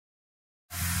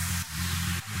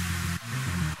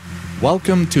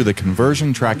Welcome to the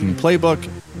Conversion Tracking Playbook,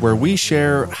 where we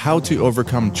share how to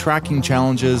overcome tracking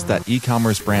challenges that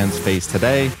e-commerce brands face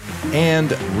today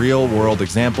and real-world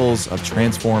examples of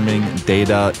transforming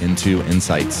data into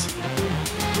insights.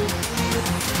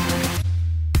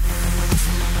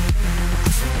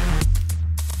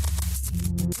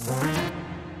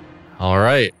 All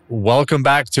right. Welcome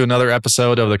back to another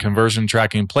episode of the Conversion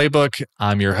Tracking Playbook.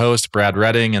 I'm your host, Brad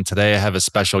Redding, and today I have a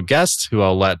special guest who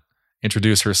I'll let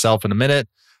introduce herself in a minute.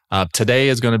 Today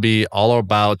is going to be all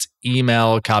about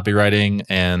email copywriting,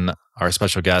 and our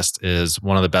special guest is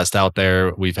one of the best out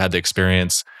there. We've had the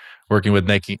experience working with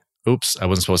Nikki. Oops, I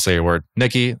wasn't supposed to say a word.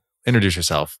 Nikki, introduce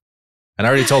yourself. And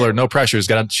I already told her no pressure.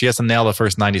 She has to nail the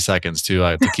first 90 seconds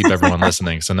to keep everyone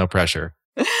listening, so no pressure.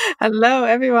 Hello,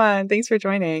 everyone. Thanks for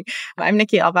joining. I'm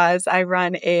Nikki Elbaz. I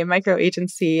run a micro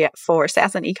agency for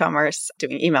SaaS and e-commerce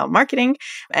doing email marketing.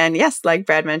 And yes, like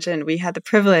Brad mentioned, we had the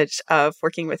privilege of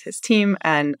working with his team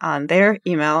and on their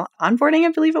email onboarding,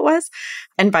 I believe it was.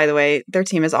 And by the way, their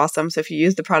team is awesome. So if you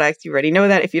use the product, you already know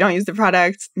that. If you don't use the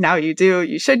product, now you do.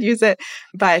 You should use it.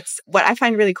 But what I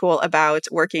find really cool about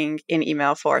working in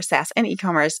email for SaaS and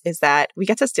e-commerce is that we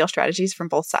get to steal strategies from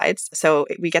both sides. So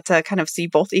we get to kind of see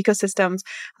both ecosystems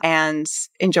and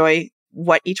enjoy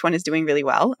what each one is doing really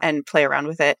well and play around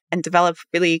with it and develop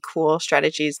really cool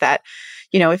strategies that,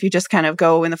 if you just kind of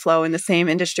go in the flow in the same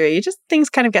industry, things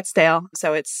kind of get stale.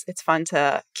 So it's fun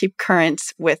to keep current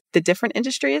with the different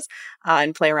industries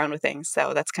and play around with things.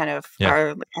 So that's kind of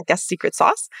our, I guess, secret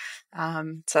sauce.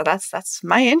 So that's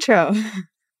my intro.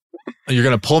 You're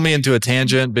going to pull me into a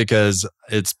tangent because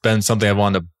it's been something I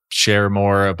wanted to share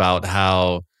more about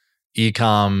how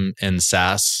e-com and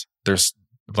SaaS, there's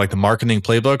like the marketing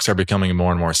playbooks are becoming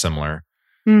more and more similar.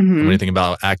 Mm-hmm. When you think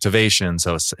about activation,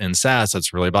 so in SaaS,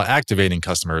 it's really about activating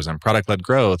customers and product-led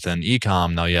growth. And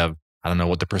e-com, now you have, I don't know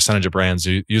what the percentage of brands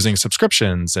using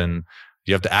subscriptions, and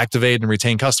you have to activate and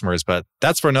retain customers. But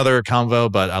that's for another convo.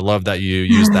 But I love that you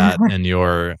use that in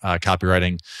your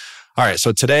copywriting. All right,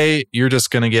 so today you're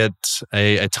just going to get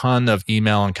a ton of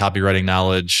email and copywriting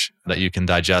knowledge that you can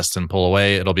digest and pull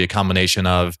away. It'll be a combination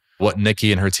of what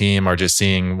Nikki and her team are just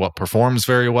seeing what performs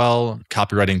very well,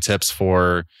 copywriting tips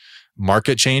for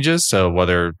market changes. So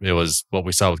whether it was what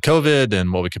we saw with COVID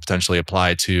and what we could potentially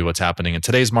apply to what's happening in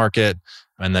today's market,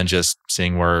 and then just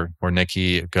seeing where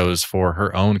Nikki goes for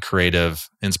her own creative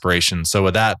inspiration. So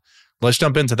with that, let's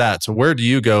jump into that. So where do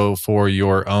you go for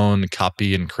your own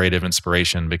copy and creative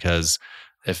inspiration? Because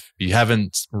if you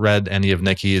haven't read any of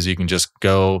Nikki's, you can just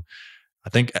go, I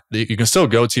think you can still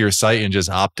go to your site and just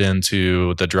opt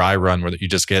into the dry run where you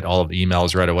just get all of the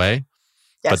emails right away.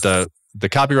 Yes. But the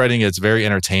copywriting is very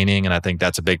entertaining. And I think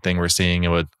that's a big thing we're seeing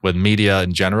with media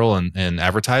in general and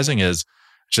advertising is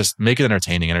just make it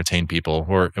entertain people.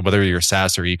 Or whether you're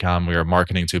SaaS or e-com, we are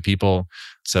marketing to people.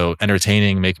 So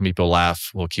entertaining, making people laugh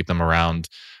will keep them around.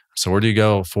 So where do you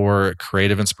go for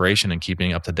creative inspiration and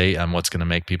keeping up to date on what's going to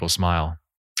make people smile?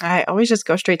 I always just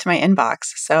go straight to my inbox.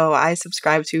 So I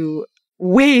subscribe to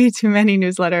way too many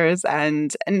newsletters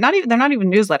and they're not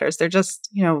even newsletters. They're just,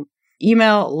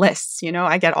 email lists.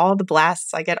 I get all the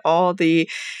blasts. I get all the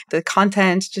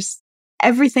content, just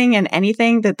everything and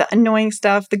anything, the annoying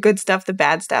stuff, the good stuff, the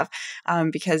bad stuff,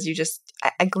 because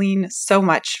I glean so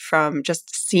much from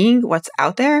just seeing what's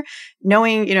out there,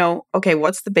 knowing, okay,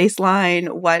 what's the baseline?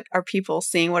 What are people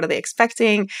seeing? What are they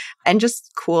expecting? And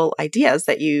just cool ideas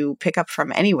that you pick up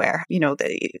from anywhere,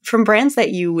 from brands that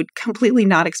you would completely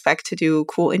not expect to do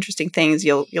cool, interesting things.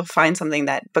 You'll find something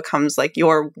that becomes like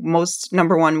your most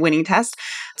number one winning test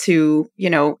to,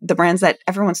 the brands that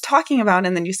everyone's talking about.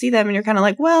 And then you see them and you're kind of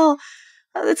like, well,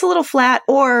 it's a little flat,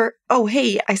 or, oh,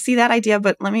 hey, I see that idea,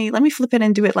 but let me flip it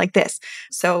and do it like this.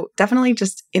 So definitely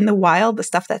just in the wild, the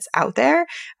stuff that's out there,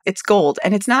 it's gold.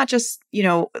 And it's not just,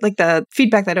 like the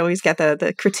feedback that I always get,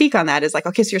 the critique on that is like,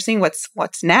 okay, so you're seeing what's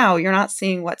now, you're not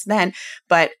seeing what's then,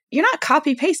 but you're not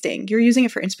copy pasting, you're using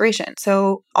it for inspiration.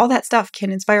 So all that stuff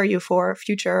can inspire you for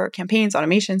future campaigns,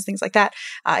 automations, things like that.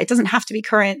 It doesn't have to be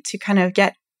current to kind of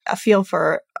get a feel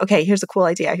for, okay, here's a cool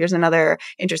idea. Here's another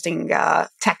interesting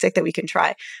tactic that we can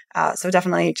try. So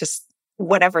definitely just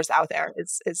whatever's out there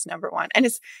is number one. And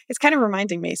it's kind of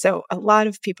reminding me. So a lot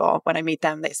of people, when I meet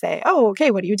them, they say, oh,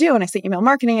 okay, what do you do? And I say email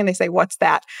marketing and they say, what's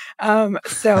that?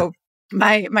 So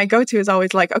my go-to is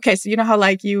always like, okay, so you know how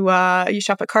like you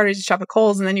shop at Carter's, you shop at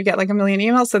Kohl's, and then you get like a million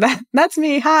emails. So that's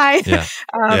me. Hi. Yeah.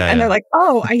 And they're like,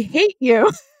 oh, I hate you.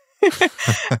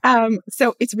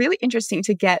 So it's really interesting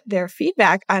to get their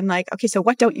feedback on like, okay, so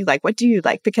what don't you like? What do you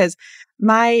like? Because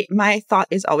my thought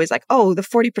is always like, oh, the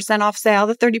 40% off sale,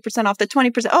 the 30% off, the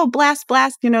 20%, oh, blast,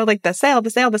 like the sale,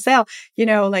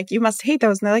 like you must hate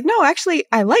those. And they're like, no, actually,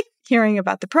 I like hearing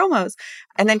about the promos.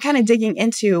 And then kind of digging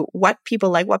into what people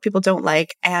like, what people don't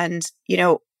like. And,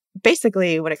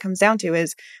 basically what it comes down to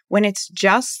is when it's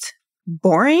just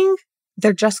boring,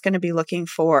 they're just going to be looking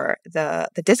for the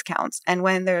discounts. And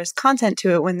when there's content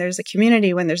to it, when there's a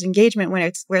community, when there's engagement, when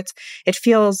it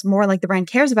feels more like the brand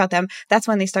cares about them, that's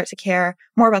when they start to care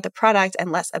more about the product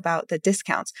and less about the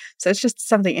discounts. So it's just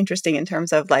something interesting in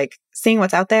terms of like seeing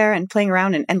what's out there and playing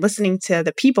around and listening to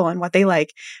the people and what they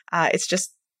like. It's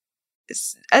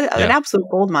an absolute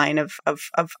goldmine of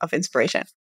inspiration.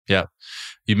 Yeah.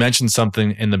 You mentioned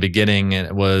something in the beginning, and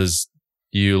it was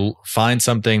you find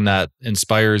something that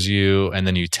inspires you and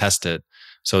then you test it.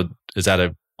 So is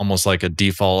that almost like a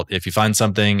default? If you find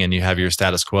something and you have your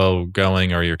status quo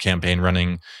going or your campaign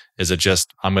running, is it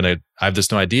just, I have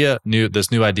this new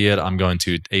idea, I'm going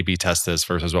to A/B test this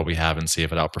versus what we have and see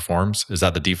if it outperforms? Is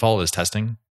that the default, is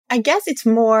testing? I guess it's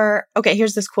more, okay,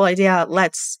 here's this cool idea.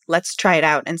 Let's try it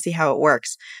out and see how it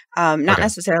works. Not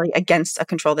necessarily against a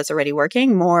control that's already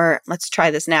working, more let's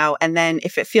try this now. And then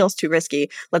if it feels too risky,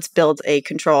 let's build a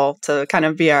control to kind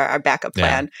of be our backup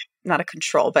plan. Not a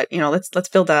control, but let's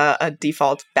build a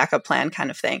default backup plan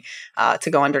kind of thing to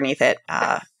go underneath it.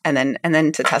 And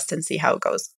then to test and see how it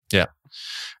goes. Yeah.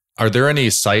 Are there any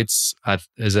sites,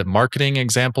 is it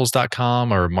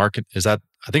marketingexamples.com or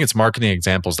I think it's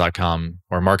marketingexamples.com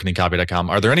or marketingcopy.com.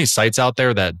 Are there any sites out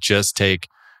there that just take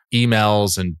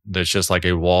emails and there's just like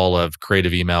a wall of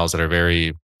creative emails that are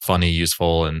very funny,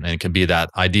 useful, and can be that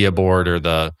idea board or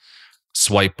the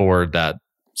swipe board that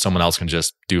someone else can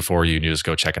just do for you and you just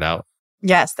go check it out?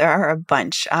 Yes, there are a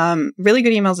bunch. Really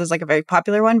Good Emails is like a very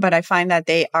popular one, but I find that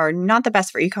they are not the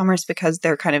best for e-commerce because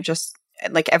they're kind of just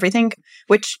like everything,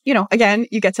 which, again,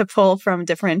 you get to pull from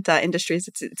different industries.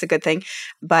 It's a good thing.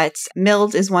 But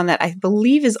Mild is one that I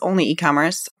believe is only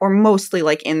e-commerce or mostly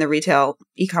like in the retail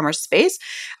e-commerce space.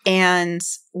 And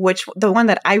the one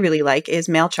that I really like is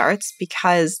Mail Charts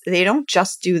because they don't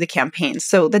just do the campaigns.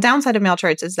 So the downside of Mail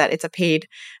Charts is that it's a paid,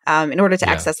 in order to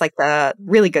access like the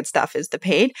really good stuff is the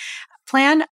paid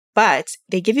plan. But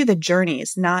they give you the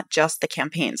journeys, not just the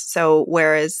campaigns. So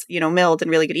whereas, Mild and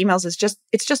Really Good Emails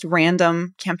it's just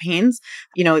random campaigns.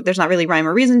 There's not really rhyme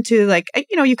or reason to like,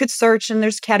 you could search and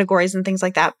there's categories and things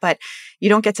like that, but you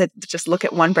don't get to just look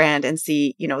at one brand and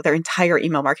see, their entire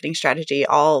email marketing strategy,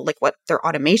 all like what their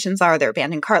automations are, their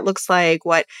abandoned cart looks like,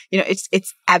 what,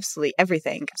 it's absolutely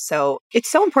everything. So it's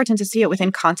so important to see it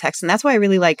within context. And that's why I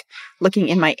really like looking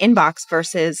in my inbox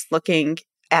versus looking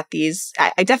at these.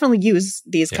 I definitely use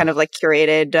these kind of like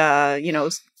curated,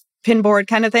 pinboard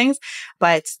kind of things.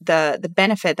 But the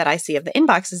benefit that I see of the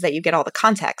inbox is that you get all the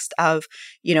context of,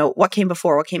 what came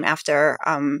before, what came after,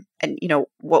 and,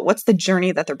 what's the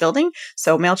journey that they're building.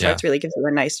 So Mail Charts really gives you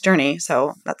a nice journey.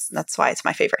 So that's why it's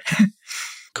my favorite.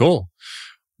 Cool.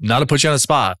 Not to put you on the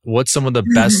spot, what's some of the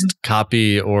best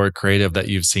copy or creative that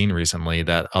you've seen recently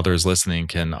that others listening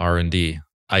can R&D,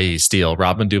 i.e. steal,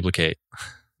 rob, and duplicate?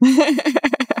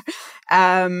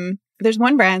 There's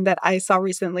one brand that I saw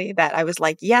recently that I was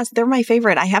like, yes, they're my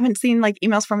favorite. I haven't seen like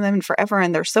emails from them in forever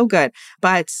and they're so good,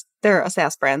 but they're a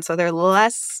SaaS brand, so they're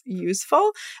less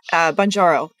useful.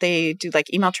 Bonjoro, they do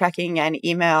like email tracking and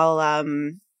email, I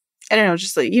don't know,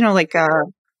 just like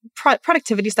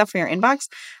productivity stuff for your inbox.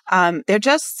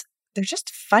 They're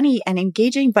just funny and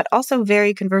engaging, but also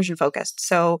very conversion focused.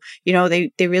 So,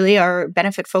 they really are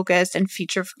benefit focused and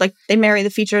they marry the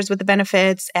features with the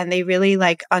benefits and they really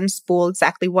like unspool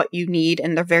exactly what you need.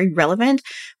 And they're very relevant,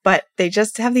 but they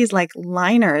just have these like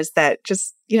liners that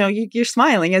just, you're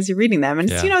smiling as you're reading them. And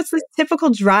it's, it's this typical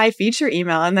dry feature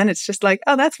email. And then it's just like,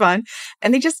 oh, that's fun.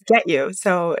 And they just get you.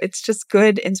 So it's just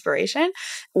good inspiration.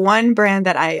 One brand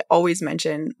that I always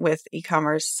mention with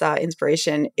e-commerce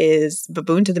inspiration is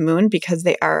Baboon to the Moon because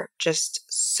they are just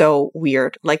so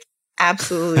weird. Like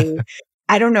absolutely,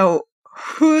 I don't know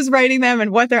who's writing them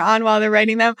and what they're on while they're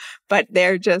writing them, but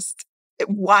they're just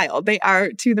wild. They are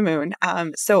to the moon.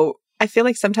 So I feel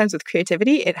like sometimes with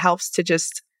creativity, it helps to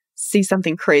just see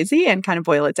something crazy and kind of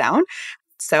boil it down.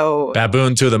 So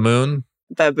Baboon to the Moon?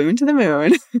 Baboon to the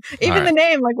Moon. Even the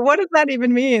name, like what does that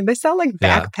even mean? They sell like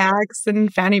backpacks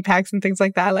and fanny packs and things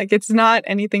like that. Like it's not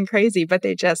anything crazy, but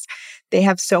they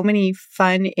have so many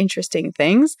fun, interesting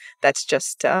things. That's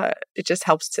just, it just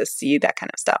helps to see that kind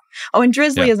of stuff. Oh, and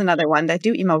Drizzly is another one that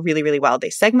do email really, really well.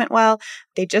 They segment well.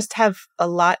 They just have a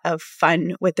lot of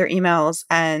fun with their emails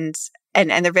and and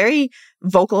they're very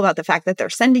vocal about the fact that they're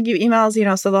sending you emails,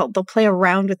 so they'll play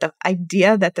around with the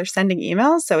idea that they're sending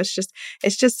emails. So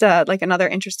it's just like another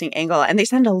interesting angle. And they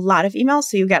send a lot of emails.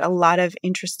 So you get a lot of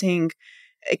interesting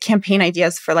campaign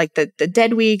ideas for like the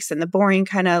dead weeks and the boring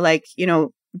kind of like,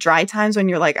 dry times when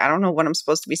you're like, I don't know what I'm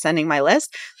supposed to be sending my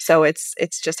list. So it's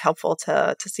just helpful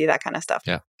to see that kind of stuff.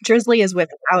 Yeah. Drizzly is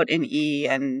without an E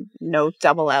and no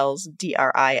double L's,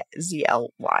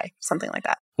 DRIZLY, something like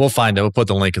that. We'll find it. We'll put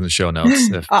the link in the show notes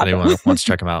if Awesome. anyone wants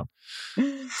to check them out.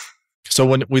 So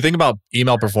when we think about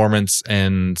email performance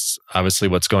and obviously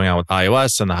what's going on with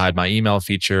iOS and the hide my email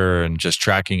feature and just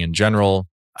tracking in general,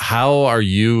 how are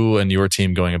you and your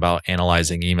team going about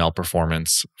analyzing email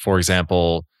performance? For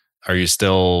example, are you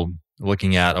still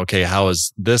looking at, okay, how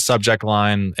is this subject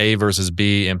line A versus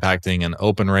B impacting an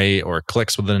open rate or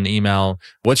clicks within an email?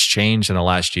 What's changed in the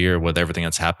last year with everything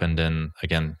that's happened in,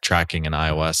 again, tracking in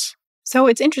iOS? So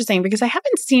it's interesting because I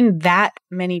haven't seen that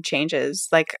many changes,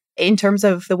 like in terms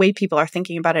of the way people are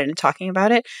thinking about it and talking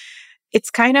about it.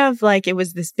 It's kind of like it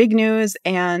was this big news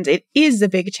and it is a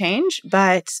big change,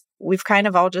 but we've kind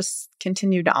of all just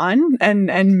continued on and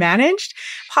managed,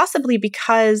 possibly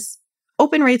because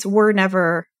open rates were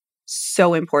never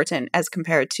so important as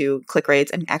compared to click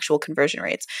rates and actual conversion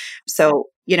rates. So,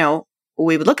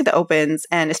 we would look at the opens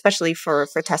and especially for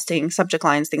testing subject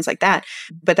lines, things like that,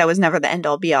 but that was never the end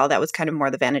all be all. That was kind of more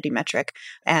the vanity metric.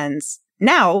 And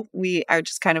now we are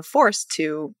just kind of forced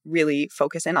to really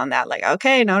focus in on that. Like,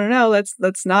 okay, no,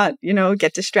 let's not,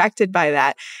 get distracted by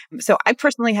that. So I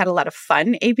personally had a lot of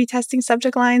fun A/B testing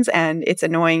subject lines, and it's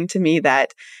annoying to me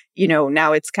that,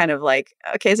 now it's kind of like,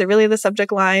 okay, is it really the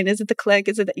subject line? Is it the click?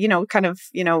 Is it,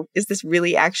 is this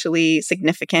really actually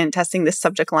significant testing this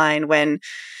subject line when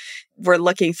we're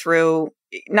looking through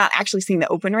not actually seeing the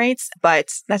open rates, but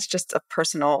that's just a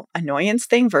personal annoyance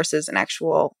thing versus an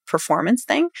actual performance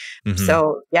thing. Mm-hmm.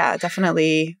 So yeah,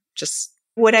 definitely just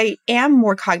what I am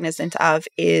more cognizant of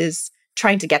is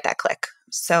trying to get that click.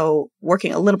 So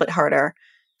working a little bit harder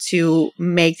to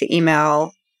make the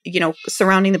email,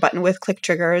 surrounding the button with click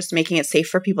triggers, making it safe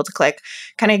for people to click,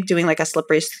 kind of doing like a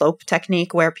slippery slope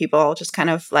technique where people just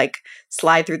kind of like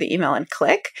slide through the email and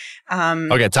click.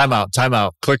 Okay, time out.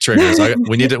 Click triggers.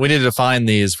 We need to define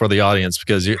these for the audience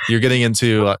because you're getting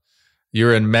into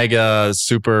you're in mega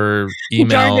super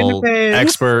email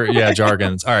expert,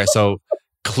 jargons. All right, so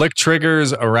click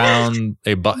triggers around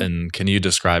a button. Can you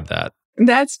describe that?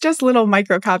 That's just little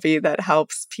micro copy that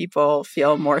helps people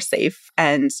feel more safe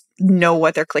and know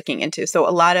what they're clicking into. So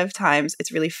a lot of times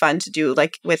it's really fun to do,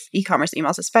 like with e-commerce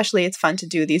emails especially, it's fun to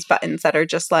do these buttons that are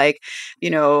just like,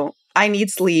 I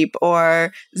need sleep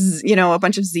or, a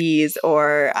bunch of Z's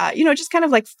or, just kind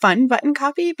of like fun button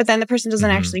copy. But then the person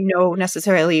doesn't actually know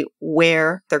necessarily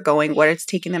where they're going, what it's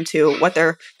taking them to, what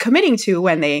they're committing to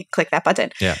when they click that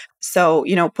button. Yeah. So,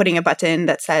 putting a button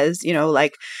that says,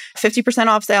 like 50%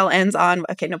 off sale ends on,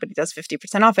 okay, nobody does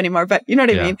 50% off anymore, but you know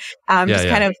what I mean?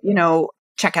 Kind of,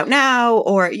 check out now,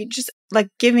 or you just like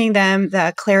giving them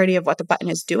the clarity of what the button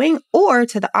is doing. Or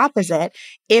to the opposite,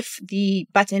 if the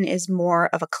button is more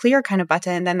of a clear kind of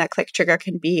button, then that click trigger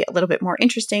can be a little bit more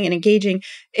interesting and engaging.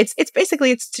 It's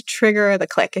basically to trigger the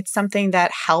click. It's something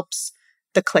that helps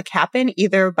the click happen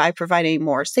either by providing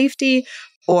more safety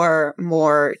or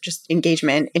more just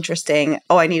engagement, interesting.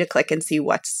 Oh, I need to click and see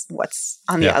what's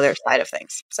on the other side of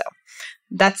things. So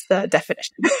that's the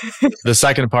definition. The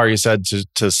second part you said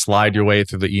to slide your way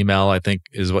through the email, I think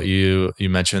is what you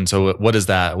mentioned. So what is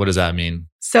that? What does that mean?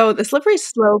 So the slippery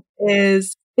slope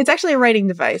it's actually a writing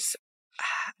device.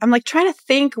 I'm like trying to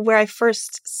think where I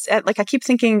first said, like I keep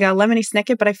thinking Lemony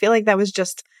Snicket, but I feel like that was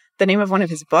just the name of one of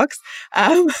his books.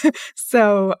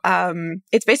 So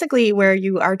it's basically where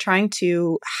you are trying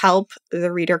to help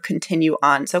the reader continue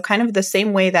on. So kind of the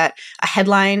same way that a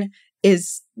headline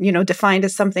is, defined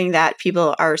as something that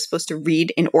people are supposed to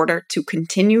read in order to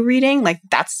continue reading. Like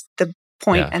that's the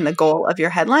point and the goal of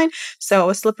your headline. So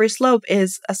a slippery slope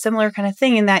is a similar kind of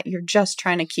thing in that you're just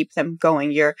trying to keep them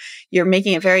going. You're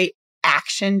making it very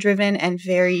action driven and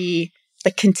very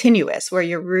like continuous, where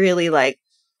you're really like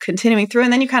continuing through,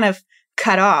 and then you kind of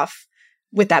cut off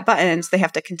with that button. So they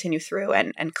have to continue through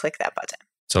and click that button.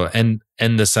 So end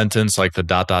the sentence like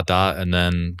the ... and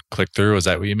then click through. Is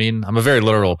that what you mean? I'm a very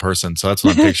literal person, so that's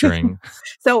what I'm picturing.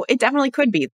 So it definitely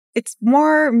could be. It's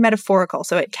more metaphorical.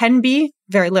 So it can be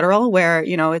very literal where,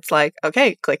 it's like,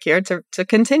 okay, click here to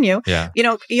continue. Yeah.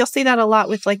 You'll see that a lot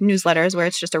with like newsletters where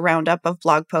it's just a roundup of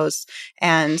blog posts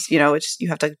and, it's you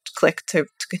have to click to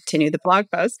continue the blog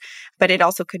post. But it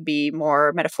also could be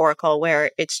more metaphorical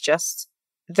where it's just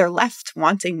they're left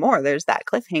wanting more. There's that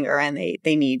cliffhanger and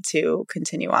they need to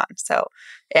continue on. So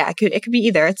yeah, it could be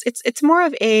either. It's more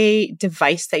of a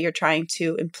device that you're trying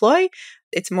to employ.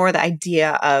 It's more the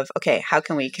idea of, okay, how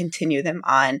can we continue them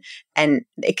on? And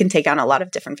it can take on a lot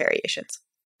of different variations.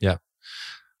 Yeah.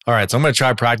 All right. So I'm going to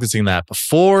try practicing that.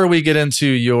 Before we get into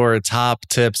your top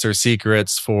tips or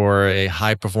secrets for a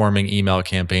high performing email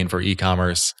campaign for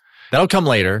e-commerce, that'll come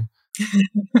later.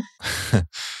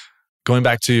 Going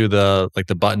back to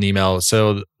the button email.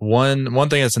 So one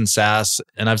thing that's in SaaS,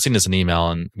 and I've seen this in email,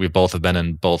 and we both have been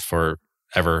in both for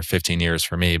ever 15 years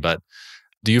for me, but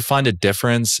do you find a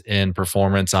difference in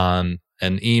performance on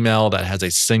an email that has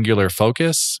a singular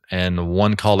focus and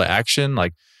one call to action?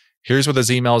 Like, here's what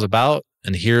this email is about,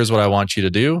 and here's what I want you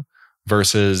to do,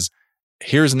 versus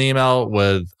here's an email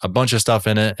with a bunch of stuff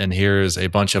in it, and here's a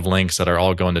bunch of links that are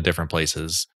all going to different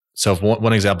places. So if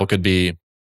one example could be,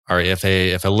 or if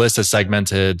a list is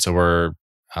segmented, so we're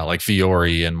like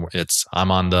Fiore, and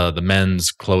I'm on the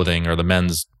men's clothing or the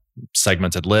men's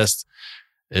segmented list.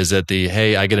 Is it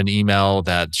hey, I get an email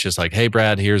that's just like, hey,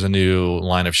 Brad, here's a new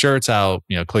line of shirts out,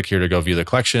 click here to go view the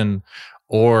collection.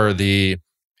 Or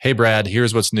hey, Brad,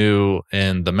 here's what's new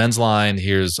in the men's line.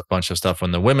 Here's a bunch of stuff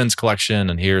in the women's collection,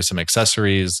 and here's some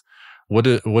accessories. What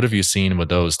have you seen with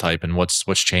those type, and what's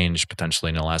changed potentially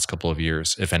in the last couple of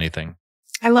years, if anything?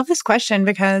 I love this question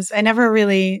because I never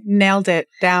really nailed it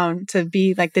down to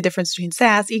be like the difference between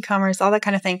SaaS, e-commerce, all that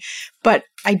kind of thing. But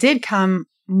I did come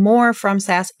more from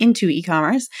SaaS into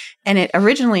e-commerce, and it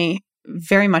originally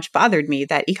very much bothered me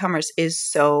that e-commerce is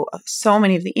so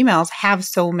many of the emails have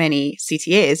so many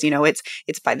CTAs.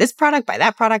 It's by this product, by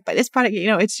that product, by this product.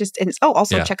 It's just, and it's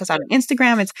also check us out on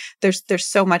Instagram. There's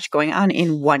so much going on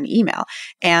in one email,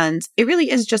 and it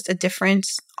really is just a different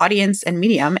audience and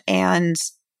medium. And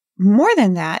more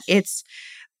than that, it's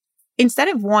instead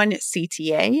of one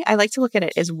CTA, I like to look at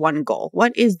it as one goal.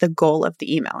 What is the goal of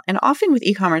the email? And often with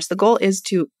e-commerce, the goal is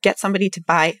to get somebody to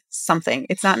buy something.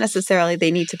 It's not necessarily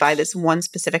they need to buy this one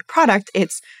specific product.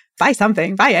 It's buy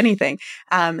something, buy anything.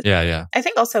 Yeah. I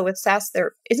think also with SaaS,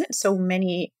 there isn't so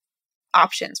many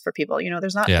options for people.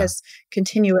 There's not this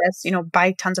continuous,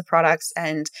 buy tons of products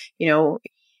and,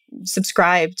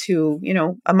 subscribe to,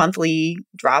 a monthly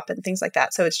drop and things like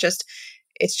that. So it's just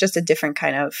a different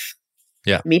kind of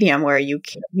medium where you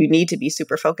need to be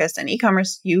super focused. And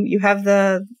e-commerce, you have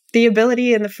the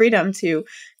ability and the freedom to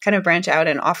kind of branch out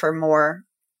and offer more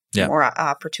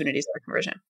opportunities for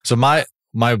conversion. So my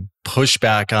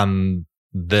pushback on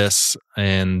this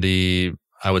and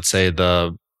I would say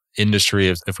the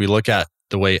industry, if we look at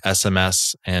the way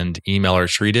SMS and email are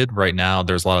treated right now,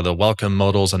 there's a lot of the welcome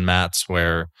modals and mats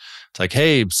where it's like,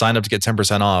 hey, sign up to get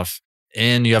 10% off.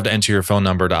 And you have to enter your phone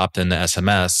number to opt in to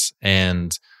SMS.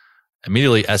 And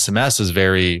immediately SMS is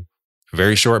very,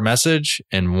 very short message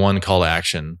and one call to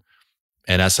action.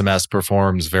 And SMS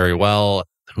performs very well.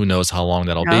 Who knows how long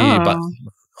that'll be, but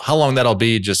how long that'll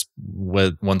be just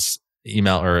with once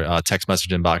email or text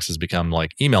message inboxes become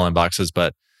like email inboxes.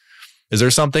 But is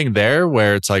there something there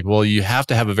where it's like, well, you have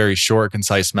to have a very short,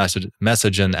 concise message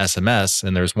in SMS,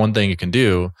 and there's one thing you can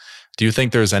do. Do you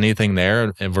think there's anything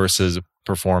there versus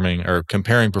performing or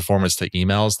comparing performance to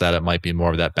emails that it might be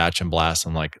more of that batch and blast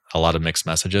and like a lot of mixed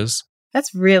messages?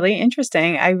 That's really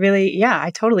interesting.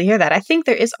 I totally hear that. I think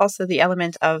there is also the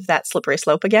element of that slippery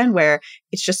slope again, where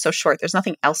it's just so short. There's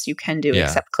nothing else you can do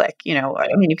except click,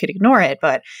 you could ignore it,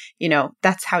 but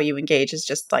that's how you engage is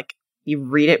just like, you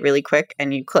read it really quick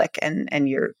and you click and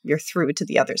you're through to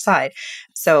the other side.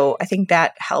 So I think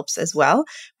that helps as well.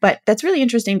 But that's really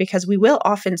interesting because we will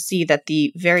often see that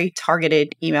the very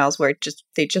targeted emails where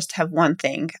they just have one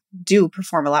thing do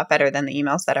perform a lot better than the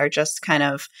emails that are just kind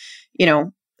of,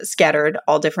 scattered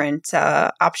all different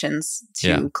options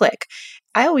to click.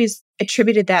 I always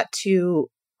attributed that to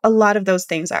a lot of those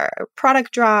things are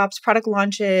product drops, product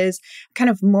launches, kind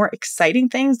of more exciting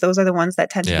things. Those are the ones that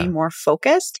tend to be more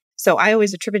focused. So I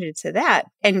always attributed it to that.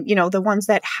 And, the ones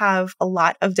that have a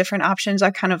lot of different options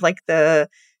are kind of like the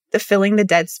filling the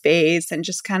dead space and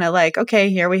just kind of like, okay,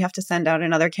 here we have to send out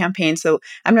another campaign. So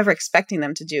I'm never expecting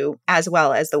them to do as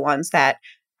well as the ones that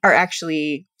are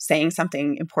actually saying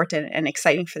something important and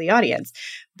exciting for the audience.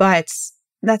 But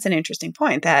that's an interesting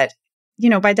point that,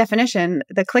 by definition,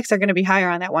 the clicks are going to be higher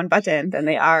on that one button than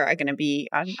they are going to be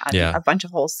on a bunch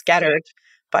of whole scattered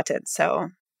buttons. So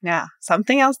yeah,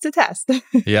 something else to test.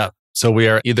 Yeah. So we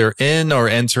are either in or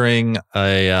entering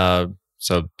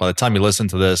so by the time you listen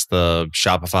to this, the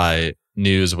Shopify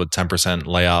news with 10%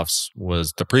 layoffs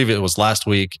was last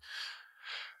week.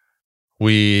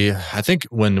 I think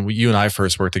when you and I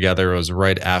first worked together, it was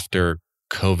right after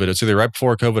COVID. It's either right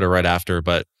before COVID or right after,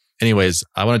 but anyways,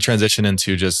 I want to transition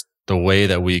into just the way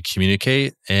that we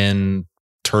communicate in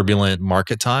turbulent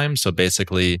market times. So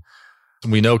basically,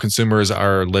 we know consumers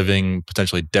are living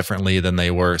potentially differently than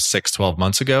they were 6, 12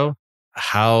 months ago.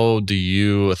 How do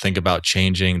you think about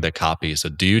changing the copy? So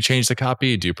do you change the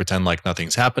copy? Do you pretend like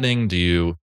nothing's happening? Do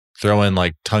you throw in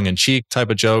like tongue-in-cheek type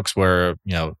of jokes where,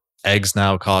 eggs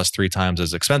now cost 3 times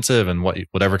as expensive and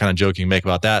whatever kind of joke you make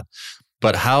about that?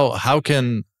 But how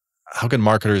can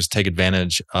marketers take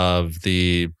advantage of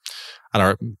the, I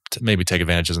don't know, maybe take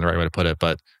advantage isn't the right way to put it,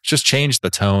 but just change the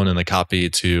tone and the copy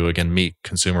to, again, meet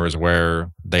consumers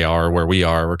where they are, where we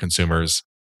are, we're consumers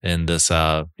in this,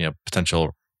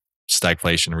 potential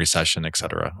stagflation, recession, et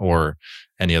cetera, or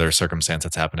any other circumstance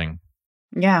that's happening.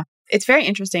 Yeah. It's very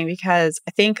interesting because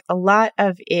I think a lot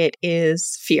of it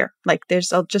is fear. Like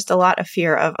there's just a lot of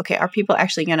fear of, okay, are people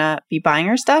actually going to be buying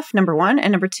our stuff? Number one.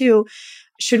 And number two,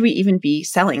 should we even be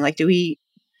selling? Like, do we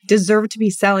deserve to be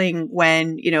selling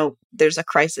when, there's a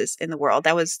crisis in the world?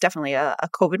 That was definitely a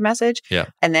COVID message. Yeah.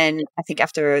 And then I think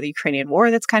after the Ukrainian war,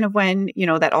 that's kind of when,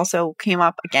 that also came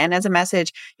up again as a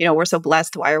message. We're so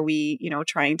blessed. Why are we,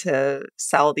 trying to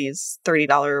sell these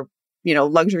 $30,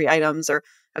 luxury items or,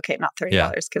 okay, not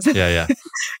 $30 because yeah.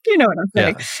 you know what I'm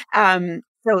saying. Yeah.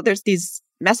 So there's these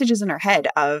messages in our head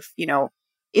of,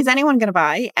 is anyone going to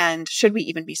buy? And should we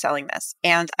even be selling this?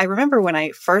 And I remember when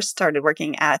I first started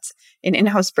working at an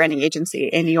in-house branding agency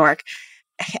in New York,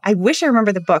 I wish I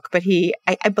remember the book, but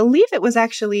I believe it was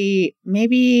actually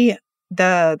maybe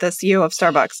the CEO of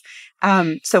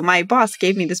Starbucks. So my boss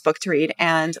gave me this book to read.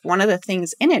 And one of the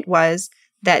things in it was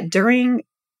that during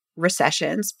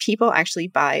recessions, people actually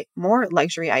buy more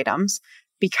luxury items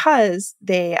because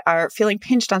they are feeling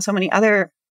pinched on so many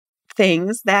other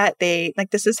things that they like.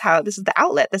 This is the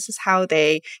outlet. This is how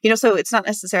they, so it's not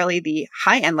necessarily the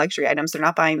high-end luxury items. They're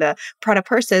not buying the Prada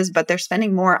purses, but they're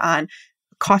spending more on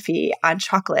coffee, on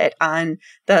chocolate, on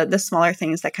the smaller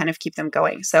things that kind of keep them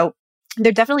going. So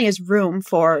there definitely is room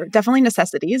for definitely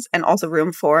necessities and also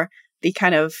room for the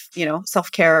kind of,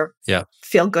 self-care,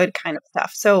 feel good kind of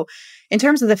stuff. So in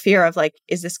terms of the fear of like,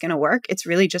 is this going to work? It's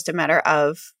really just a matter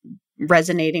of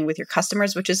resonating with your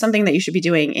customers, which is something that you should be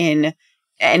doing in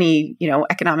any,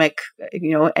 economic,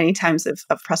 any times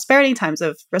of prosperity, times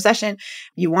of recession.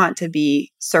 You want to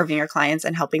be serving your clients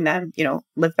and helping them,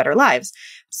 live better lives.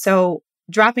 So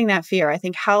dropping that fear, I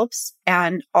think, helps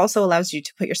and also allows you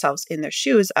to put yourselves in their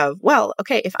shoes of, well,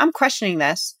 okay, if I'm questioning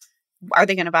this, are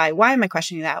they going to buy? Why am I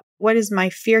questioning that? What is my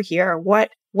fear here?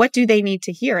 What do they need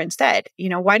to hear instead?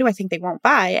 Why do I think they won't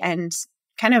buy? And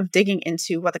kind of digging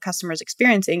into what the customer is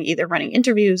experiencing, either running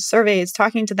interviews, surveys,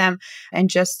 talking to them, and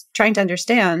just trying to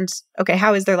understand, okay,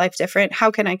 how is their life different?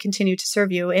 How can I continue to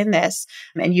serve you in this?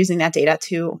 And using that data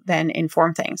to then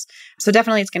inform things. So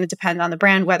definitely it's going to depend on the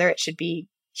brand, whether it should be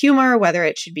humor, whether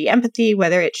it should be empathy,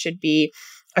 whether it should be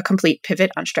a complete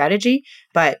pivot on strategy.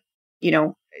 But,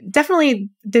 definitely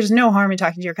there's no harm in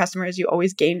talking to your customers. You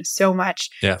always gain so much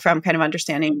from kind of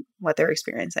understanding what they're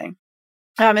experiencing.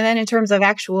 And then in terms of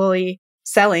actually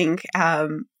selling,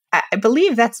 I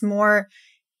believe that's more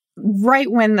right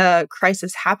when the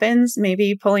crisis happens,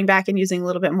 maybe pulling back and using a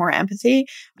little bit more empathy.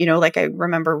 Like I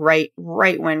remember right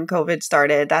when COVID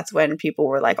started, that's when people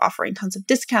were like offering tons of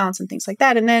discounts and things like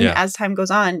that. And then as time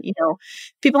goes on,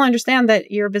 people understand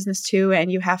that you're a business too, and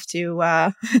you have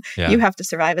to you have to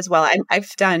survive as well.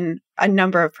 I've done a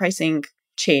number of pricing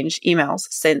change emails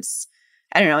since,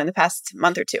 I don't know, in the past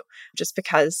month or two, just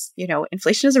because,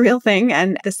 inflation is a real thing.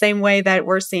 And the same way that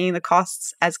we're seeing the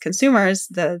costs as consumers,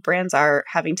 the brands are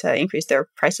having to increase their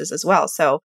prices as well.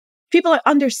 So people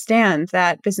understand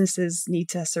that businesses need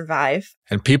to survive.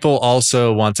 And people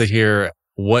also want to hear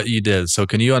what you did. So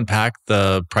can you unpack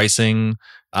the pricing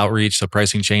outreach, the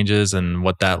pricing changes and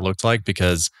what that looked like?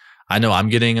 Because I know I'm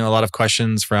getting a lot of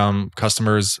questions from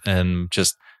customers and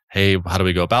just, hey, how do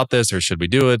we go about this? Or should we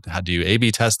do it? How do you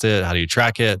A/B test it? How do you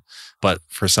track it? But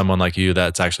for someone like you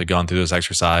that's actually gone through this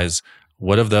exercise,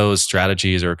 what have those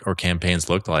strategies or campaigns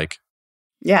looked like?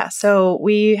 Yeah, so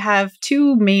we have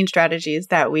two main strategies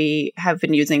that we have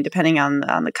been using depending on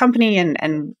the company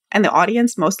and the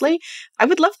audience mostly. I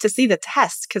would love to see the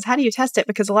test, because how do you test it?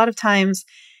 Because a lot of times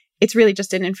it's really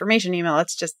just an information email.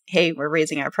 It's just, hey, we're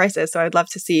raising our prices. So I'd love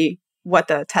to see what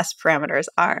the test parameters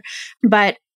are.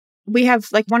 But we have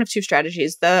like one of two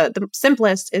strategies. The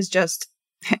simplest is just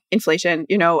inflation.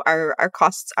 Our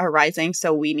costs are rising,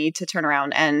 so we need to turn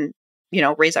around and,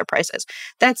 raise our prices.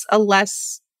 That's a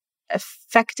less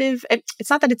effective. It's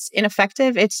not that it's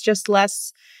ineffective. It's just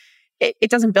less, it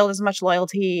doesn't build as much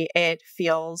loyalty. It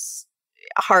feels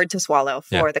hard to swallow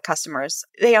for the customers.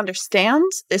 They understand,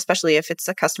 especially if it's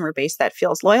a customer base that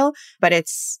feels loyal, but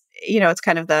it's it's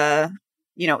kind of the,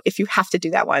 if you have to do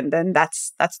that one, then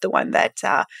that's the one that,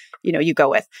 you go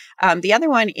with. The other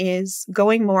one is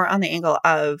going more on the angle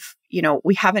of,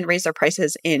 we haven't raised our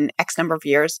prices in X number of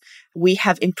years. We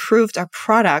have improved our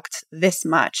product this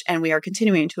much, and we are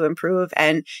continuing to improve,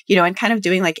 and, and kind of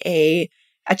doing like a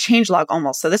change log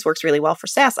almost. So this works really well for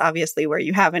SaaS, obviously, where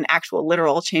you have an actual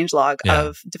literal change log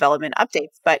of development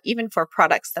updates. But even for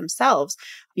products themselves,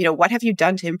 what have you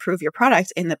done to improve your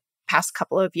product in the past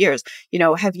couple of years?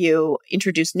 Have you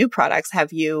introduced new products?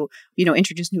 Have you,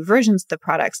 introduced new versions of the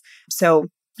products? So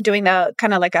doing the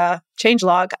kind of like a change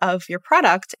log of your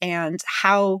product and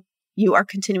how you are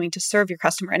continuing to serve your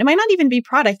customer. And it might not even be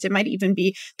product. It might even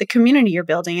be the community you're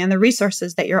building and the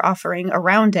resources that you're offering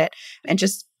around it. And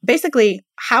just basically,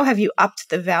 how have you upped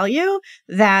the value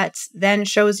that then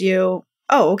shows you,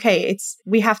 oh, okay,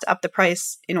 we have to up the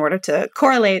price in order to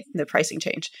correlate the pricing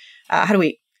change. How do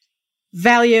we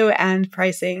value and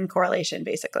pricing correlation,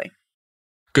 basically?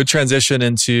 Good transition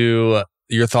into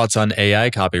your thoughts on AI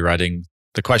copywriting.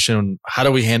 The question, how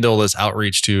do we handle this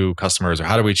outreach to customers, or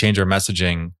how do we change our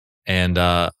messaging? And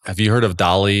have you heard of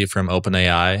DALL-E from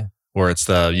OpenAI, where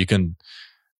you can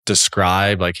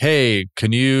describe like, hey,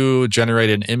 can you generate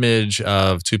an image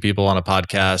of two people on a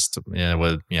podcast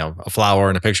with a flower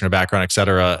and a picture in the background, et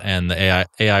cetera, and the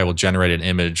AI will generate an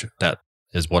image that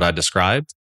is what I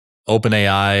described.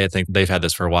 OpenAI, I think they've had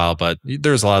this for a while, but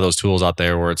there's a lot of those tools out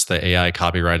there where it's the AI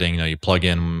copywriting. You plug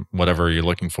in whatever you're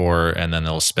looking for, and then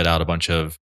it'll spit out a bunch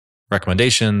of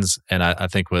recommendations. And I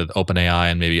think with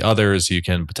OpenAI and maybe others, you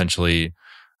can potentially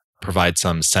provide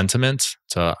some sentiment.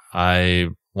 So I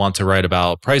want to write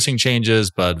about pricing changes,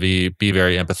 but be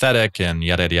very empathetic and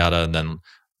yada, yada, yada, and then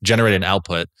generate an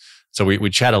output. So we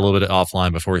chat a little bit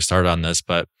offline before we started on this,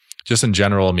 but just in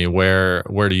general, I mean, where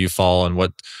do you fall, and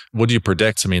what do you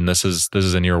predict? I mean, this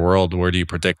is in your world. Where do you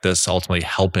predict this ultimately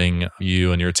helping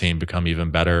you and your team become even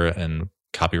better in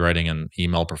copywriting and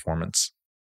email performance?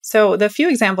 So the few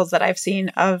examples that I've seen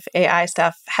of AI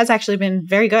stuff has actually been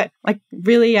very good, like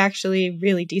really, actually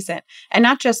really decent. And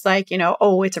not just like,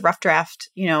 oh, it's a rough draft,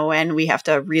 and we have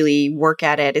to really work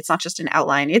at it. It's not just an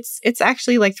outline. It's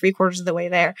actually like 3/4 of the way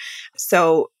there.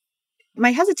 So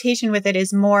my hesitation with it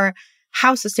is more,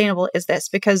 how sustainable is this?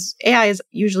 Because AI is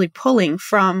usually pulling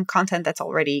from content that's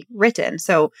already written.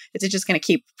 So is it just going to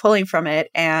keep pulling from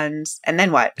it? And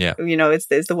then what? Yeah. Is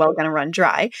the well going to run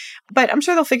dry? But I'm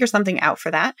sure they'll figure something out for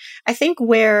that. I think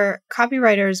where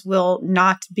copywriters will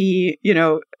not be,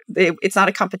 it's not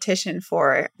a competition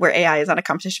where AI is not a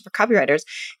competition for copywriters,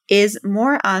 is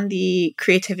more on the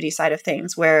creativity side of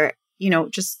things, where,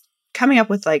 just coming up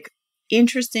with like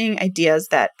interesting ideas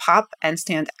that pop and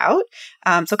stand out.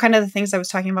 So kind of the things I was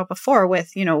talking about before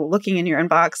with, looking in your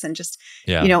inbox and just,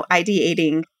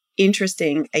 ideating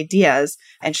interesting ideas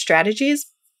and strategies.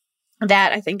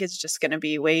 That I think is just going to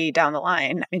be way down the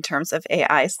line in terms of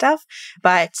AI stuff.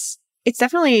 But it's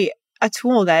definitely a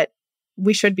tool that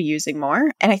we should be using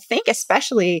more. And I think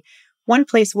especially one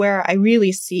place where I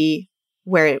really see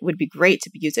where it would be great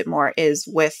to use it more is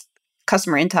with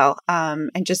customer intel,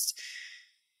 and just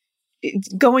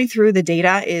going through the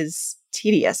data is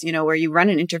tedious, where you run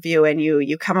an interview and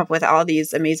you come up with all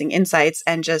these amazing insights,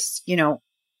 and just,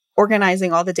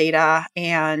 organizing all the data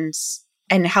and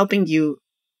helping you,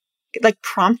 like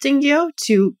prompting you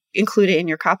to include it in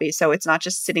your copy. So it's not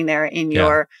just sitting there in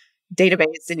your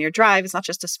database, in your drive. It's not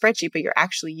just a spreadsheet, but you're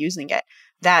actually using it.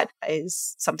 That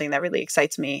is something that really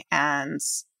excites me. And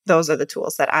those are the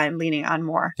tools that I'm leaning on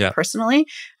more personally.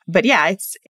 But AI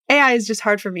is just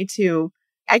hard for me to,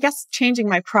 I guess changing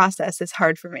my process is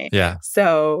hard for me. Yeah.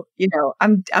 So,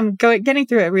 I'm getting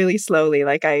through it really slowly.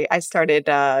 Like I started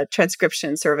a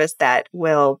transcription service that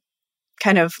will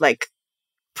kind of like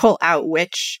pull out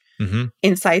which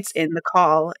insights in the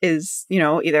call is,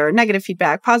 either negative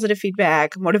feedback, positive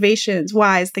feedback, motivations,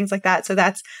 whys, things like that. So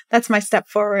that's my step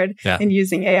forward in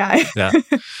using AI. Yeah.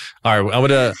 All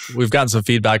right. We've gotten some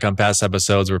feedback on past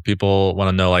episodes where people want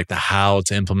to know like the how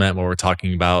to implement what we're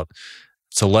talking about.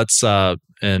 So let's,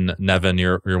 and Nevin,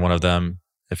 you're one of them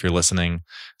if you're listening.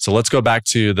 So let's go back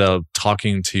to the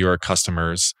talking to your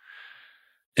customers.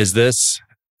 Is this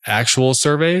actual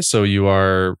survey? So you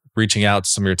are reaching out to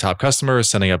some of your top customers,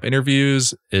 setting up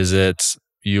interviews? Is it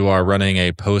you are running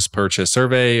a post-purchase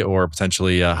survey, or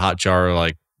potentially a hot jar,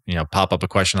 like, pop up a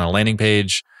question on a landing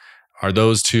page? Are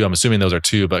those two? I'm assuming those are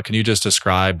two, but can you just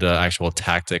describe the actual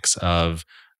tactics of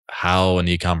how an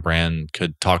e-com brand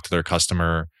could talk to their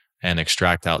customer and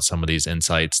extract out some of these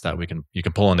insights that you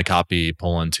can pull into copy,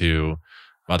 pull into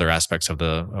other aspects of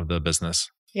the business?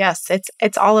 Yes,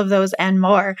 it's all of those and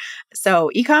more.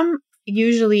 So e-com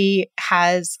usually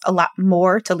has a lot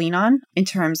more to lean on in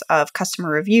terms of customer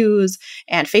reviews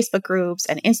and Facebook groups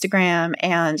and Instagram.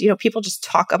 And, people just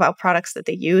talk about products that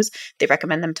they use. They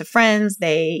recommend them to friends.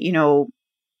 They,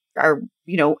 are,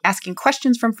 asking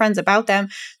questions from friends about them.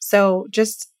 So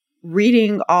just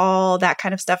reading all that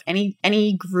kind of stuff,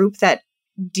 any group that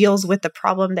deals with the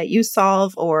problem that you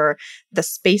solve or the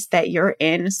space that you're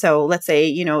in. So let's say,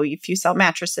 if you sell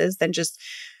mattresses, then just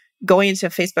going into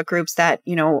Facebook groups that,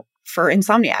 for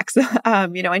insomniacs,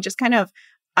 and just kind of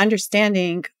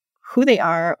understanding who they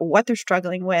are, what they're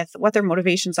struggling with, what their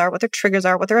motivations are, what their triggers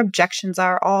are, what their objections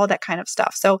are, all that kind of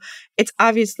stuff. So it's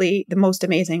obviously the most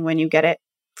amazing when you get it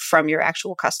from your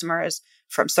actual customers,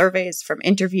 from surveys, from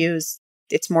interviews.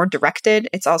 It's more directed.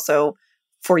 It's also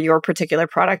for your particular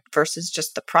product versus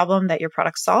just the problem that your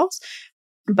product solves.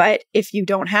 But if you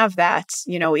don't have that,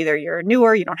 either you're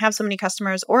newer, you don't have so many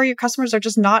customers, or your customers are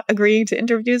just not agreeing to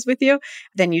interviews with you,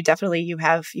 then you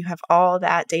have all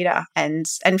that data and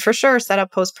for sure set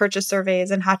up post-purchase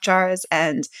surveys and hotjars.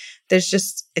 And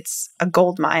it's a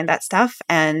gold mine, that stuff.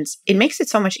 And it makes it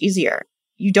so much easier.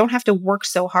 You don't have to work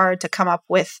so hard to come up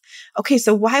with, okay,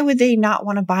 so why would they not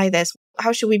want to buy this?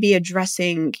 How should we be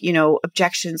addressing,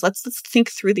 objections? Let's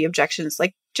think through the objections.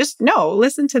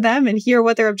 Listen to them and hear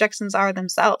what their objections are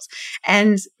themselves.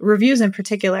 And reviews in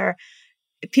particular,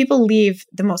 people leave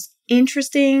the most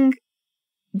interesting,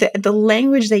 the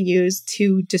language they use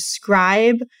to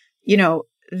describe,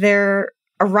 their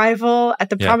arrival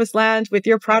at the promised land with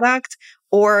your product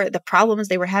or the problems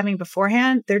they were having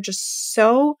beforehand. They're just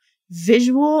so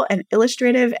visual and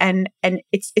illustrative, and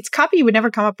it's copy you would never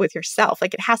come up with yourself.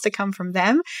 Like, it has to come from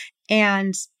them,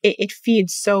 and it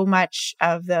feeds so much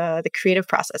of the creative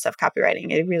process of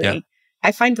copywriting. It really,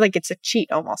 I find like it's a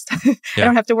cheat almost. I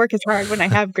don't have to work as hard when I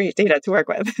have great data to work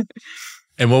with.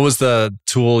 And what was the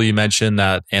tool you mentioned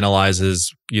that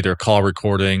analyzes either call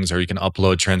recordings, or you can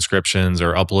upload transcriptions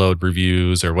or upload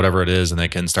reviews or whatever it is, and they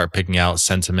can start picking out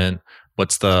sentiment?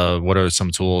 What are some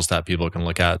tools that people can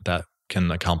look at that can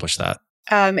accomplish that?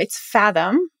 It's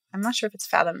Fathom. I'm not sure if it's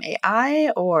Fathom AI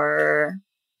or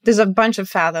there's a bunch of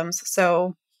Fathoms.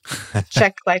 So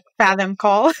check like Fathom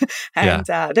Call and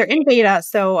they're in beta.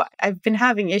 So I've been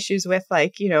having issues with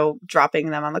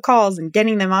dropping them on the calls and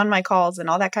getting them on my calls and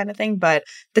all that kind of thing. But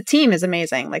the team is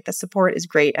amazing. Like, the support is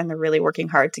great and they're really working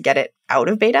hard to get it out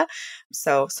of beta.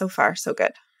 So far, so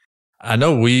good. I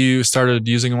know we started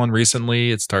using one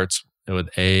recently. It starts with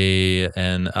A,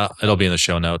 and it'll be in the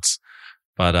show notes.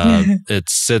 But it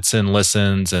sits and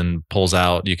listens and pulls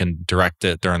out. You can direct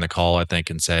it during the call, I think,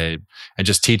 and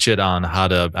just teach it on how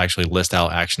to actually list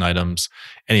out action items.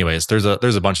 Anyways, there's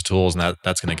a bunch of tools, and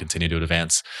that's going to continue to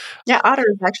advance. Yeah, Otter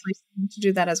is actually to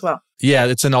do that as well. Yeah,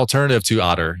 it's an alternative to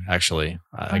Otter, actually.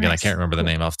 Again, nice. I can't remember the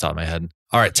name off the top of my head.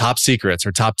 All right, top secrets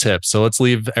or top tips. So let's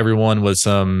leave everyone with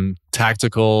some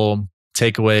tactical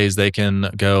takeaways they can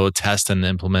go test and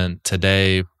implement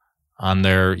today on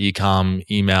their e-com,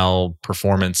 email,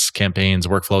 performance campaigns,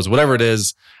 workflows, whatever it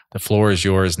is. The floor is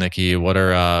yours, Nikki. What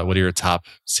are your top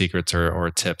secrets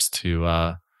or tips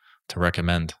to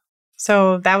recommend?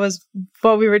 So that was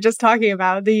what we were just talking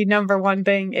about. The number one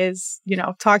thing is,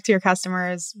 talk to your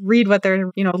customers, read what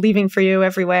they're, leaving for you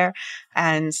everywhere,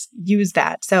 and use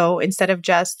that. So instead of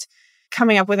just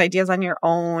coming up with ideas on your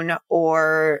own,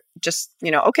 or just,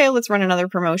 okay, let's run another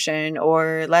promotion,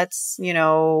 or let's,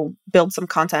 build some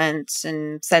content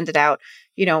and send it out,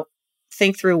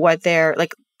 think through what they're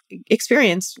like,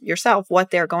 experience yourself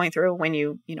what they're going through when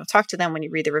you, talk to them, when you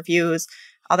read the reviews,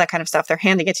 all that kind of stuff. They're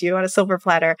handing it to you on a silver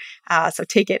platter. So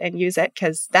take it and use it,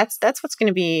 because that's what's going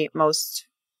to be most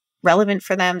relevant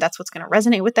for them. That's what's going to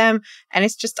resonate with them. And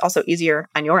it's just also easier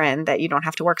on your end that you don't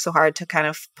have to work so hard to kind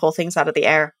of pull things out of the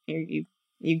air. You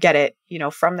get it,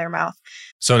 from their mouth.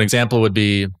 So an example would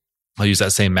be, I'll use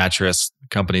that same mattress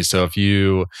company. So if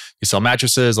you sell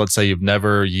mattresses, let's say you've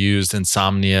never used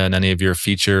insomnia in any of your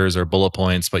features or bullet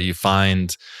points, but you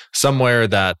find somewhere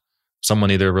that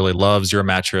someone either really loves your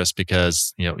mattress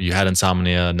because you had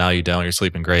insomnia, now you don't, you're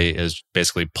sleeping great, is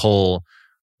basically pull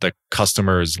the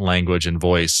customer's language and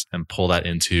voice and pull that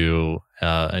into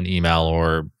an email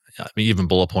or even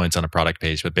bullet points on a product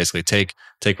page. But basically take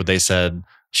what they said,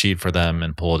 cheat for them,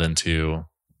 and pull it into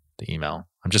the email.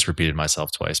 I'm just repeated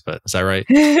myself twice, but is that right?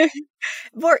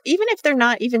 Or even if they're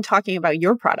not even talking about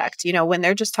your product, when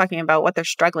they're just talking about what they're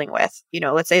struggling with,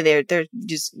 let's say they're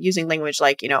just using language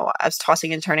like, I was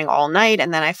tossing and turning all night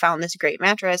and then I found this great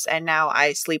mattress and now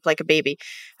I sleep like a baby.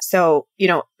 So,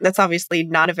 that's obviously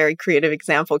not a very creative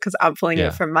example because I'm pulling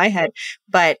it from my head,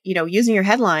 but, using your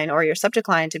headline or your subject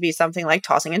line to be something like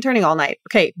tossing and turning all night.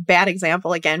 Okay, bad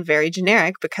example, again, very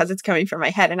generic because it's coming from my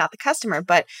head and not the customer,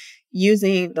 but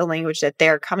using the language that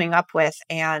they're coming up with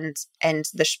and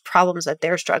the problems that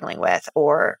they're struggling with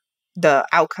or the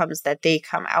outcomes that they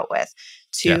come out with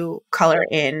to color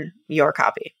in your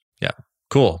copy. Yeah.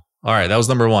 Cool. All right. That was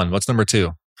number one. What's number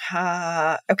two?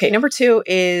 Okay. Number two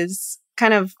is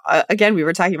kind of, again, we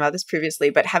were talking about this previously,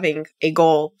 but having a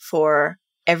goal for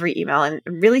every email and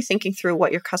really thinking through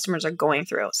what your customers are going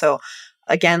through. So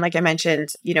again, like I mentioned,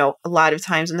 a lot of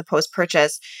times in the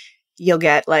post-purchase, you'll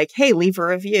get like, hey, leave a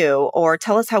review or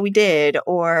tell us how we did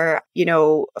or,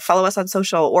 follow us on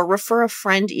social or refer a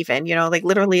friend even, like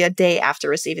literally a day after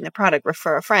receiving the product,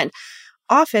 refer a friend.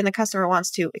 Often the customer wants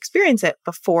to experience it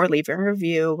before leaving a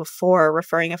review, before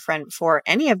referring a friend, before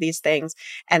any of these things.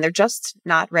 And they're just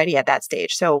not ready at that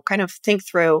stage. So kind of think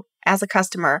through as a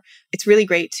customer, it's really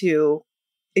great to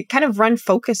kind of run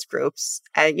focus groups.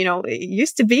 It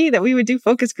used to be that we would do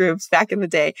focus groups back in the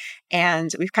day, and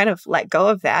we've kind of let go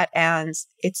of that. And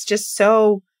it's just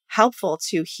so helpful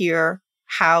to hear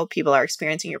how people are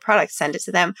experiencing your product. Send it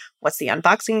to them. What's the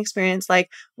unboxing experience like?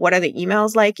 What are the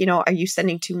emails like? Are you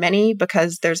sending too many?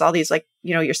 Because there's all these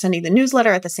you're sending the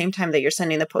newsletter at the same time that you're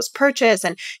sending the post-purchase,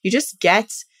 and you just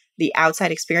get the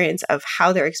outside experience of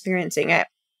how they're experiencing it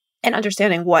and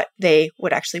understanding what they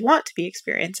would actually want to be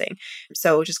experiencing.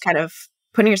 So just kind of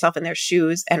putting yourself in their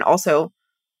shoes and also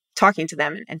talking to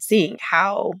them and seeing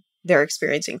how they're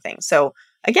experiencing things. So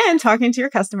again, talking to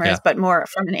your customers, but more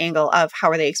from an angle of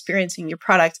how are they experiencing your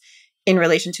product in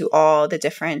relation to all the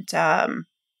different,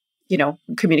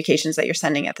 communications that you're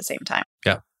sending at the same time.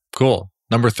 Yeah. Cool.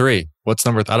 Number three. What's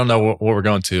I don't know what we're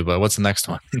going to, but what's the next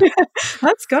one?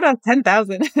 Let's go to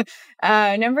 10,000.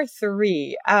 Number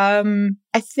three.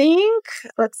 I think,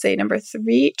 let's say number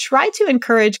three, try to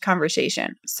encourage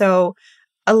conversation. So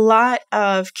a lot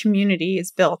of community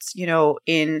is built,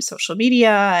 in social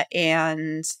media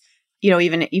and,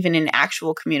 even in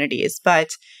actual communities,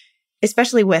 but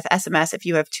especially with SMS, if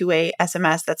you have two-way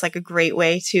SMS, that's like a great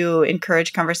way to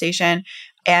encourage conversation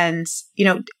and,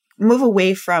 move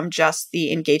away from just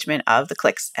the engagement of the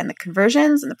clicks and the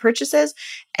conversions and the purchases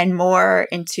and more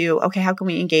into, okay, how can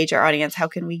we engage our audience? How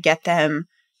can we get them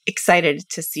excited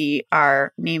to see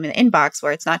our name in the inbox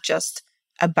where it's not just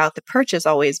about the purchase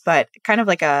always, but kind of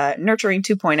like a nurturing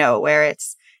 2.0 where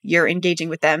it's you're engaging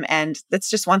with them. And that's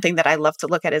just one thing that I love to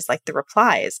look at is like the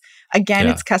replies. Again,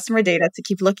 it's customer data to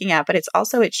keep looking at, but it's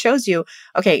also, it shows you,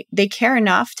 okay, they care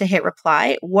enough to hit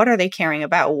reply. What are they caring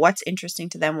about? What's interesting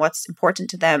to them? What's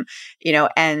important to them?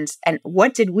 And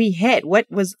what did we hit? What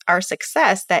was our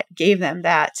success that gave them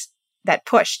that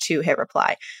push to hit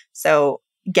reply? So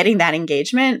getting that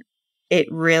engagement, it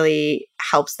really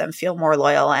helps them feel more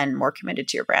loyal and more committed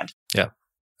to your brand. Yeah.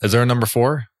 Is there a number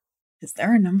four? Is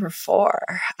there a number four?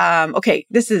 Okay,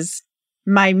 this is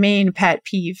my main pet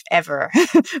peeve ever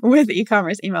with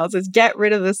e-commerce emails is get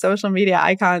rid of the social media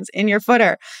icons in your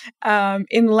footer.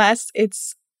 Unless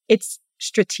it's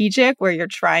strategic where you're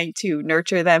trying to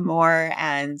nurture them more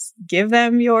and give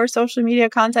them your social media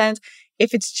content.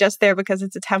 If it's just there because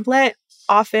it's a template,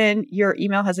 often your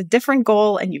email has a different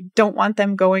goal and you don't want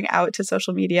them going out to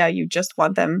social media. You just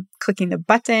want them clicking the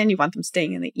button. You want them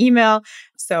staying in the email.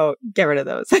 So get rid of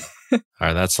those. All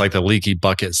right. That's like the leaky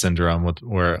bucket syndrome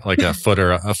where like a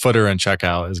footer in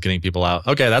checkout is getting people out.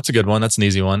 Okay. That's a good one. That's an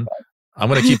easy one. I'm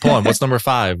going to keep pulling. What's number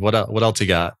five? What else you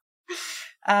got?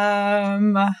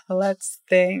 Let's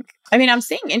think. I mean, I'm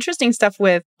seeing interesting stuff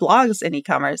with blogs in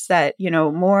e-commerce that,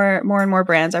 more and more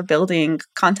brands are building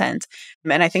content.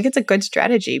 And I think it's a good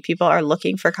strategy. People are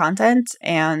looking for content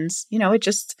and, it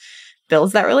just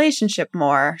builds that relationship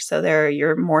more. So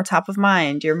you're more top of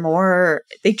mind.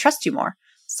 They trust you more.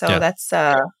 So that's,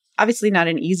 obviously not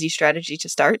an easy strategy to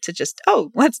start to just,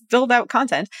 let's build out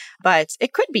content, but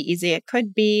it could be easy. It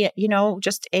could be,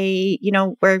 just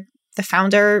where the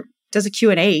founder does a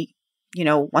Q&A,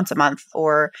 once a month,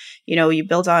 or, you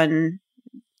build on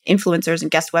influencers and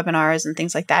guest webinars and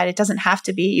things like that. It doesn't have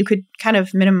to be, you could kind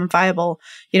of minimum viable,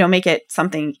 make it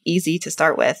something easy to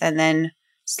start with and then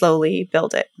slowly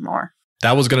build it more.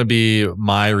 That was going to be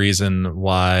my reason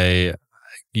why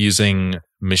using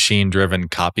machine-driven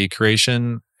copy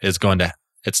creation is going to,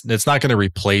 it's not going to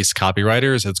replace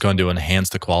copywriters. It's going to enhance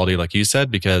the quality, like you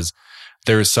said, because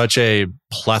there's such a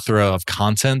plethora of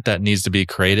content that needs to be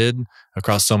created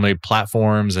across so many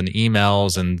platforms and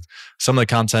emails, and some of the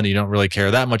content you don't really care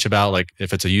that much about. Like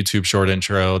if it's a YouTube short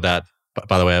intro, that,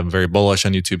 by the way, I'm very bullish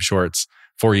on YouTube shorts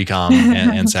for ecom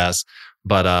and SaaS,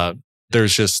 but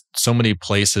there's just so many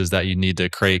places that you need to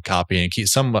create copy and keep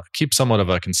somewhat of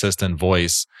a consistent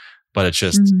voice. But it's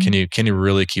just, can you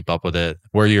really keep up with it?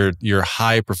 Where your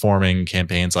high performing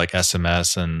campaigns like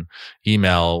SMS and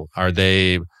email, are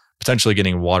they potentially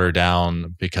getting watered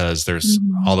down because there's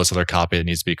all this other copy that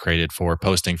needs to be created for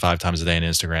posting 5 times a day on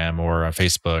Instagram or on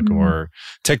Facebook or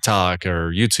TikTok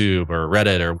or YouTube or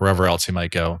Reddit or wherever else you might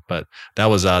go? But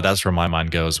that's where my mind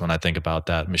goes when I think about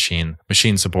that machine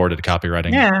supported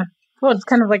copywriting. Yeah. Well, it's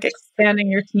kind of like expanding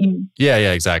your team. Yeah,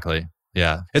 exactly.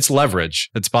 Yeah. It's leverage.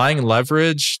 It's buying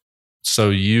leverage so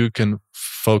you can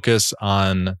focus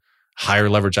on higher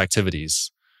leverage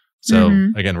activities. So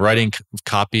again, writing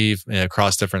copy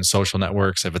across different social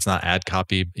networks, if it's not ad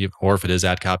copy or if it is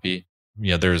ad copy,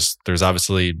 there's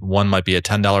obviously one might be a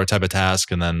 $10 type of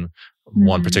task, and then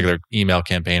one particular email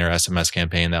campaign or SMS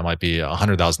campaign that might be a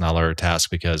 $100,000 task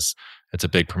because it's a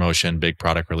big promotion, big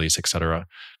product release, etc.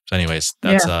 So anyways,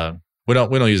 that's we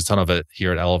don't use a ton of it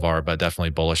here at Elbaz, but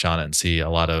definitely bullish on it and see a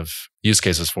lot of use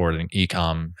cases for it in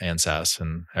ecom and SaaS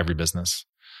in every business.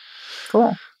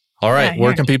 Cool. All right.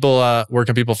 Where can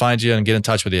people find you and get in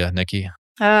touch with you, Nikki?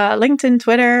 LinkedIn,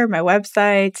 Twitter, my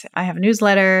website. I have a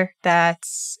newsletter that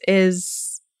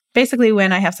is basically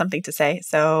when I have something to say.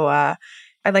 So I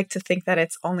like to think that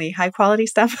it's only high quality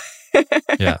stuff.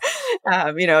 Yeah.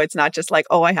 It's not just like,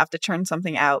 I have to churn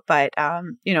something out, but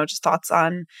just thoughts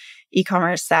on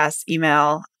e-commerce, SaaS,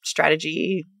 email,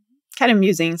 strategy, kind of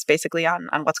musings basically on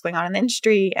what's going on in the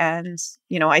industry and,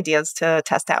 ideas to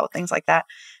test out, things like that.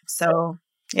 So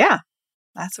yeah,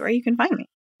 that's where you can find me.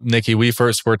 Nikki, we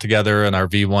first worked together in our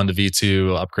V1 to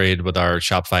V2 upgrade with our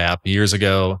Shopify app years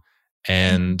ago.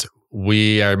 And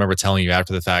I remember telling you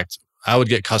after the fact, I would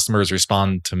get customers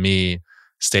respond to me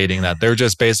stating that they're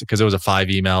just basic, because it was a 5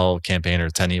 email campaign or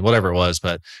 10, whatever it was,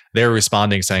 but they were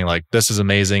responding saying like, this is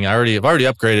amazing. I've already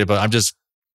upgraded, but I'm just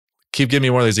keep giving me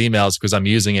one of these emails because I'm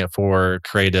using it for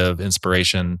creative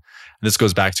inspiration. And this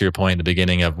goes back to your point in the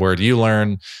beginning of where do you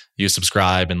learn? You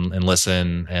subscribe and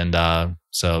listen. And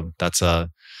so that's a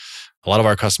lot of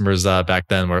our customers back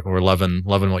then were loving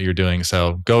what you're doing.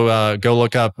 So go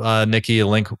look up Nikki. A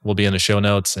link will be in the show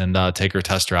notes, and take her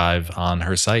test drive on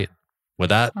her site. With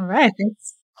that, all right,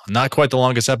 thanks. Not quite the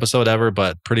longest episode ever,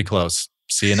 but pretty close.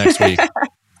 See you next week.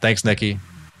 Thanks, Nikki.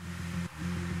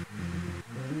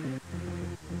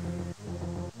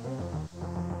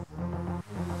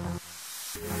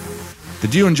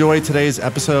 Did you enjoy today's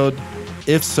episode?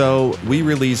 If so, we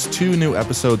release 2 new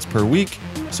episodes per week,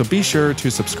 so be sure to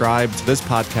subscribe to this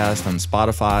podcast on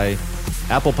Spotify,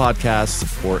 Apple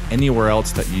Podcasts, or anywhere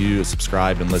else that you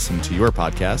subscribe and listen to your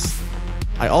podcasts.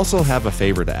 I also have a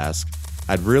favor to ask.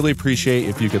 I'd really appreciate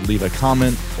if you could leave a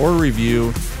comment or a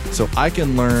review so I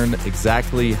can learn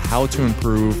exactly how to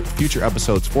improve future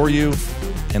episodes for you.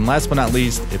 And last but not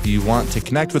least, if you want to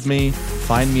connect with me,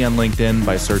 find me on LinkedIn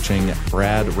by searching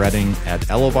Brad Redding at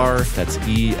Elbaz. That's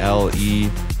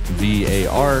ELEVAR.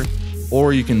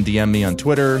 Or you can DM me on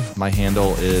Twitter. My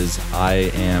handle is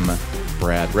I am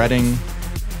Brad Redding.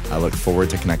 I look forward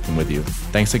to connecting with you.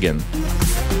 Thanks again.